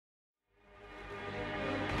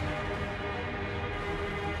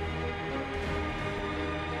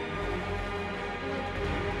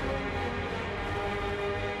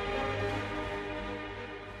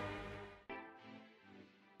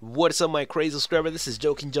What is up, my crazy subscriber? This is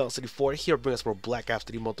Joking John 34 here, bringing us more Black Ops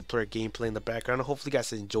 3 multiplayer gameplay in the background. Hopefully you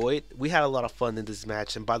guys enjoy it. We had a lot of fun in this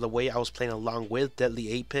match, and by the way, I was playing along with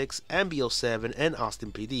Deadly Apex, MB07, and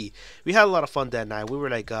Austin PD. We had a lot of fun that night. We were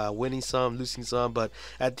like winning some, losing some, but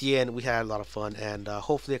at the end we had a lot of fun, and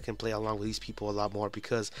hopefully I can play along with these people a lot more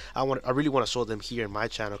because I really want to show them here in my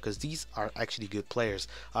channel because these are actually good players.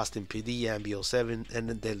 Austin PD, MB07, and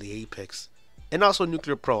then Deadly Apex. And also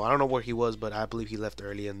Nuclear Pro. I don't know where he was, but I believe he left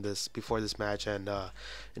early in before this match, and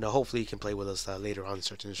hopefully he can play with us later on in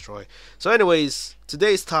Search and Destroy. So anyways,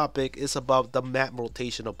 today's topic is about the map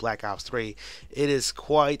rotation of Black Ops 3. It is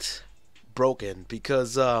quite broken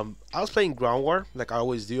because I was playing Ground War like I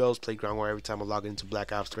always do. I always play Ground War every time I log into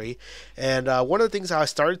Black Ops 3, and one of the things I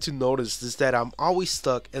started to notice is that I'm always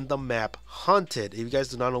stuck in the map Hunted. If you guys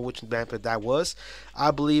do not know which map that was,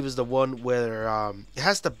 I believe is the one where it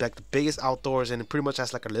has the biggest outdoors, and it pretty much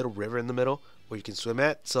has like a little river in the middle where you can swim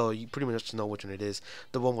at, so you pretty much know which one it is,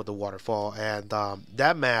 the one with the waterfall. And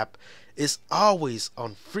that map is always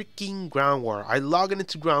on freaking Ground War. I log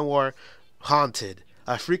into Ground War Haunted.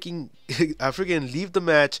 I freaking leave the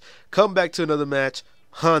match, come back to another match,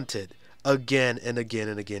 Hunted again and again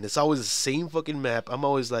and again. It's always the same fucking map. I'm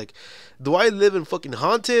always like, do I live in fucking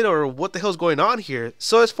Hunted or what the hell's going on here?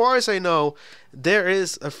 So as far as I know, there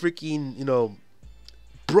is a freaking,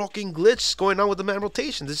 broken glitch going on with the map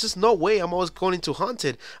rotation. There's just no way I'm always going into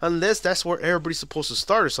Hunted unless that's where everybody's supposed to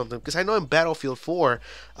start or something. Because I know in Battlefield 4,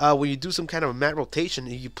 when you do some kind of map rotation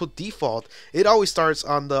and you put default, it always starts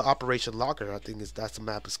on the Operation Locker. I think that's the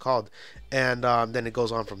map is called, and then it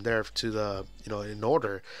goes on from there to the in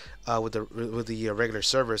order with the regular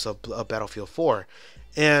servers of Battlefield 4.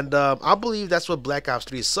 And I believe that's what Black Ops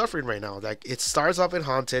 3 is suffering right now. Like, it starts off in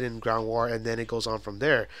Haunted and Ground War, and then it goes on from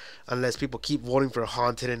there, unless people keep voting for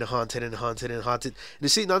Haunted and Haunted and Haunted and Haunted. And you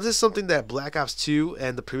see, now this is something that Black Ops 2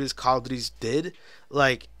 and the previous Call of Duties did.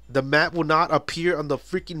 Like, the map will not appear on the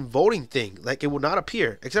freaking voting thing. Like, it will not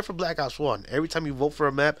appear, except for Black Ops 1. Every time you vote for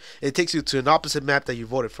a map, it takes you to an opposite map that you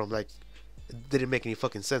voted from. Like, it didn't make any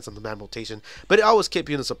fucking sense on the map rotation, but it always kept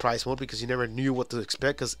you in a surprise mode because you never knew what to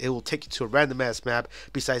expect, because it will take you to a random ass map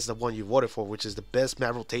besides the one you voted for, which is the best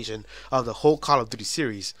map rotation of the whole Call of Duty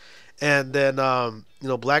series. And then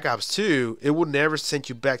Black Ops 2, it would never send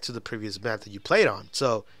you back to the previous map that you played on.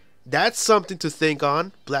 So that's something to think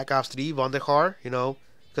on. Black Ops 3 Vandehar,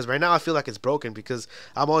 because right now I feel like it's broken because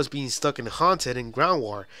I'm always being stuck in Haunted and Ground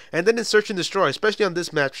War, and then in Search and Destroy, especially on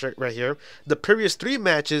this match right here. The previous 3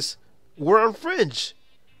 matches we're on Fringe.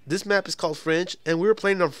 This map is called Fringe, and we were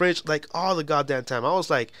playing on Fringe like all the goddamn time. I was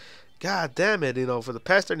like, God damn it, for the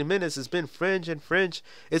past 30 minutes it's been Fringe and Fringe.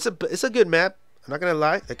 It's a good map. I'm not gonna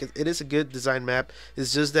lie, like it is a good design map.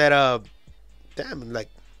 It's just that damn, like,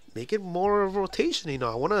 make it more of a rotation.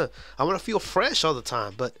 I wanna feel fresh all the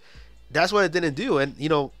time, but that's what I didn't do. And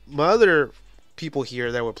my other people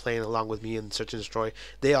here that were playing along with me in Search and Destroy,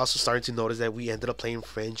 they also started to notice that we ended up playing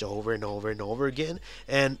Fringe over and over and over again,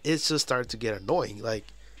 and it's just started to get annoying. Like,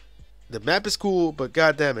 the map is cool, but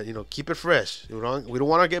god damn it, keep it fresh. We don't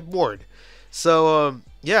want to get bored. So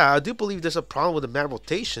yeah, I do believe there's a problem with the map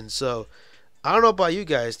rotation. So I don't know about you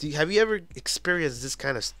guys. Have you ever experienced this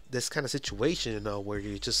kind of situation, where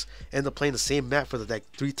you just end up playing the same map for like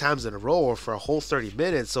 3 times in a row, or for a whole 30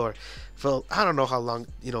 minutes, or for I don't know how long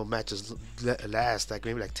matches last, like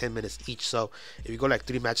maybe like 10 minutes each. So if you go like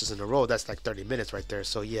 3 matches in a row, that's like 30 minutes right there.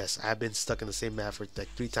 So yes, I've been stuck in the same map for like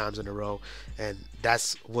 3 times in a row, and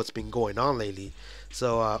that's what's been going on lately.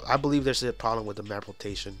 So I believe there's a problem with the map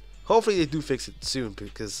rotation. Hopefully they do fix it soon,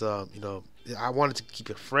 because I wanted to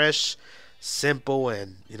keep it fresh, simple,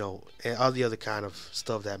 and and all the other kind of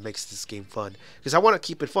stuff that makes this game fun, because I want to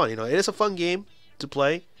keep it fun. It is a fun game to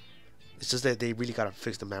play. It's just that they really gotta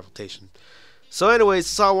fix the map rotation. So anyways,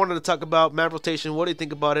 that's all I wanted to talk about. Map rotation, what do you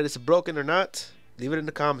think about it? Is it broken or not? Leave it in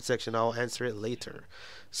the comment section. I'll answer it later.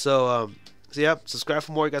 So yeah, subscribe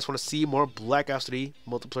for more. You guys want to see more Black Ops 3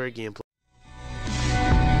 multiplayer gameplay.